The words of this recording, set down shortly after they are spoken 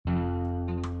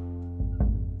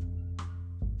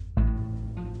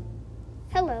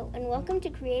Hello, and welcome to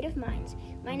Creative Minds.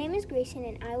 My name is Grayson,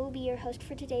 and I will be your host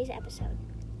for today's episode.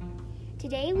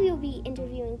 Today, we will be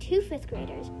interviewing two fifth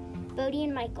graders, Bodie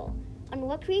and Michael, on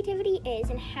what creativity is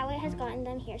and how it has gotten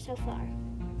them here so far.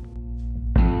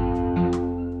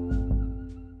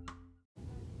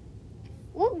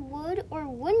 What would or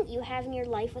wouldn't you have in your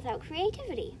life without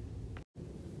creativity?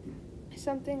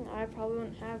 Something I probably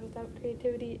wouldn't have without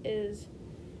creativity is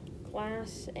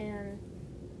glass and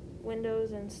windows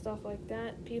and stuff like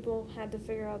that. People had to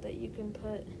figure out that you can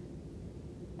put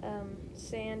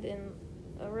sand in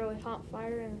a really hot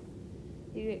fire and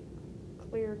you get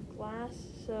clear glass.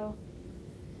 So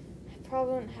I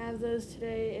probably wouldn't have those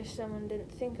today if someone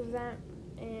didn't think of that.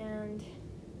 And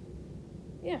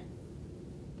yeah.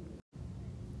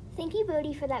 Thank you,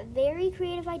 Bodie, for that very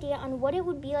creative idea on what it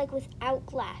would be like without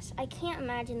glass. I can't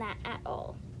imagine that at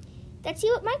all. Let's see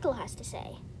what Michael has to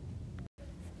say.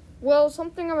 Well,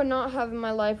 something I would not have in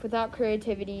my life without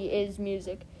creativity is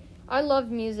music. I love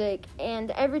music,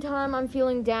 and every time I'm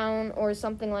feeling down or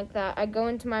something like that, I go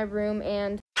into my room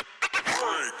and...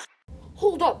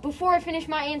 Hold up, before I finish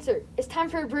my answer, it's time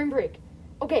for a brain break.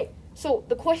 Okay, so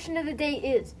the question of the day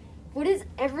is, what is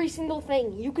every single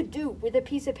thing you could do with a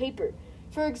piece of paper?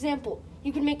 For example,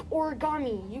 you could make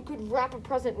origami, you could wrap a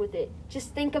present with it.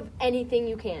 Just think of anything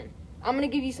you can. I'm going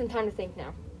to give you some time to think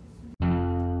now.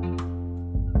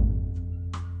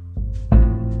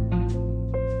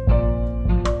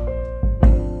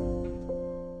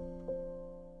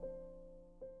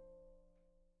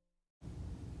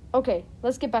 Okay,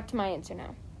 let's get back to my answer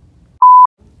now.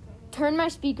 Turn my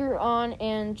speaker on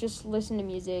and just listen to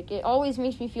music. It always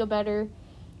makes me feel better,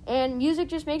 and music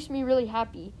just makes me really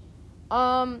happy.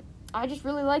 I just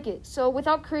really like it. So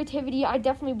without creativity, I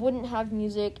definitely wouldn't have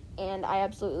music, and I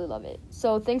absolutely love it.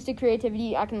 So thanks to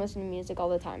creativity, I can listen to music all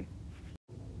the time.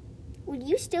 Would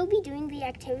you still be doing the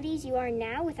activities you are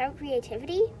now without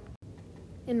creativity?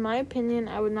 In my opinion,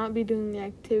 I would not be doing the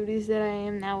activities that I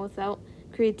am now without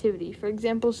creativity. For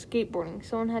example, skateboarding.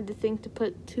 Someone had to think to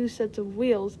put two sets of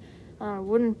wheels on a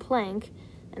wooden plank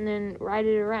and then ride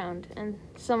it around, and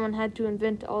someone had to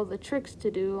invent all the tricks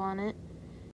to do on it.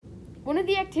 One of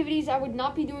the activities I would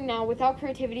not be doing now without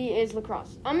creativity is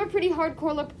lacrosse. I'm a pretty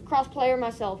hardcore lacrosse player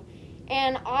myself,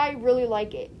 and I really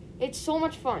like it. It's so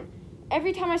much fun.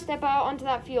 Every time I step out onto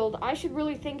that field, I should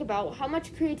really think about how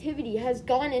much creativity has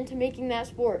gone into making that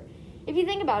sport. If you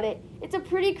think about it, it's a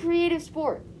pretty creative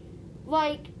sport.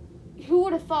 Like, who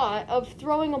would have thought of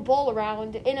throwing a ball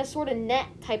around in a sort of net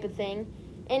type of thing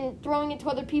and throwing it to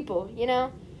other people, you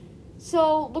know?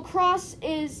 So lacrosse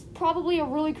is probably a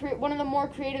really one of the more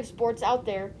creative sports out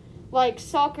there. Like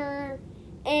soccer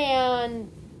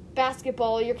and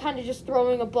basketball, you're kind of just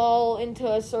throwing a ball into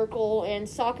a circle, and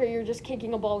soccer, you're just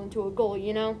kicking a ball into a goal,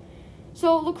 you know?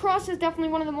 So lacrosse is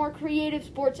definitely one of the more creative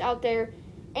sports out there,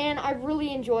 and I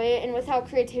really enjoy it, and without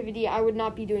creativity, I would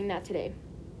not be doing that today.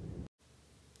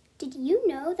 Did you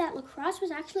know that lacrosse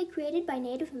was actually created by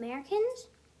Native Americans?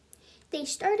 They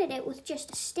started it with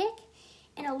just a stick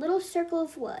and a little circle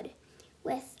of wood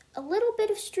with a little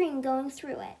bit of string going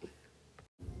through it.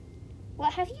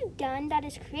 What have you done that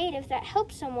is creative that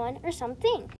helps someone or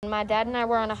something? My dad and I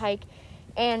were on a hike,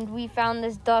 and we found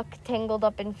this duck tangled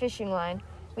up in fishing line.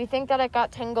 We think that it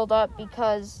got tangled up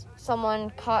because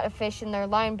someone caught a fish and their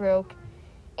line broke,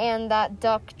 and that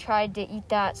duck tried to eat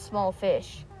that small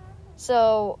fish.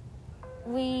 So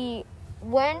we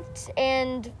went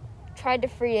and tried to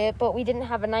free it, but we didn't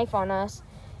have a knife on us.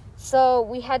 So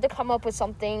we had to come up with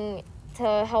something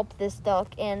to help this duck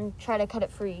and try to cut it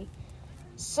free.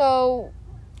 So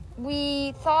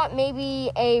we thought maybe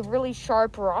a really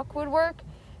sharp rock would work.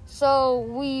 So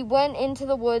we went into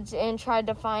the woods and tried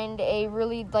to find a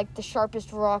really, the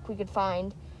sharpest rock we could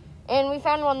find. And we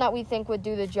found one that we think would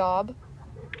do the job.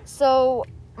 So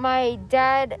my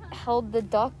dad held the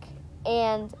duck,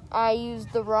 and I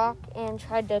used the rock and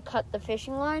tried to cut the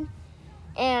fishing line.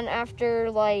 And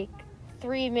after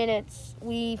 3 minutes,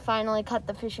 we finally cut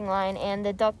the fishing line, and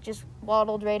the duck just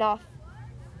waddled right off.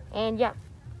 And yeah.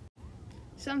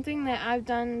 Something that I've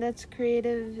done that's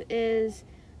creative is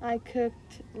I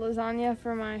cooked lasagna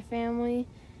for my family,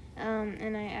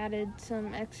 and I added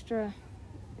some extra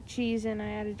cheese, and I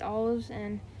added olives,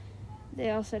 and they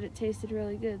all said it tasted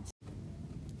really good.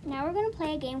 Now we're going to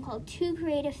play a game called Two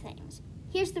Creative Things.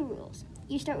 Here's the rules.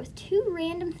 You start with two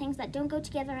random things that don't go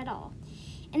together at all,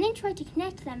 and then try to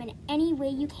connect them in any way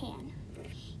you can.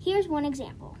 Here's one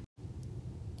example.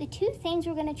 The two things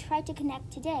we're going to try to connect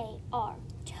today are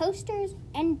toasters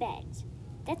and beds.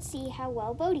 Let's see how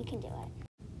well Bodie can do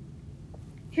it.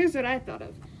 Here's what I thought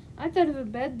of. I thought of a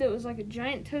bed that was like a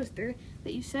giant toaster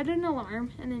that you set an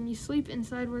alarm and then you sleep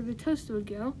inside where the toaster would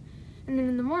go. And then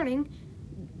in the morning,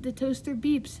 the toaster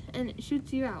beeps and it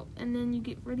shoots you out. And then you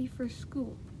get ready for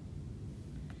school.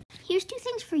 Here's 2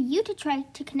 things for you to try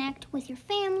to connect with your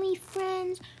family,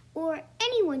 friends, or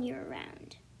anyone you're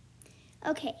around.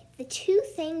 Okay, the 2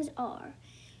 things are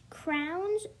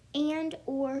crowns and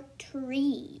or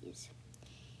trees.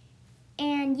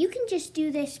 And you can just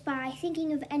do this by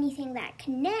thinking of anything that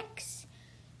connects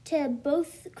to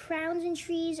both crowns and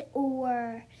trees,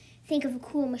 or think of a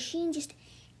cool machine, just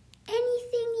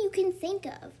anything you can think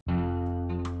of.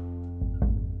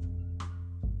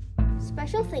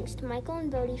 Special thanks to Michael and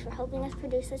Bodie for helping us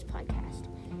produce this podcast.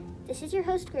 This is your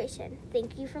host, Grayson.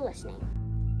 Thank you for listening.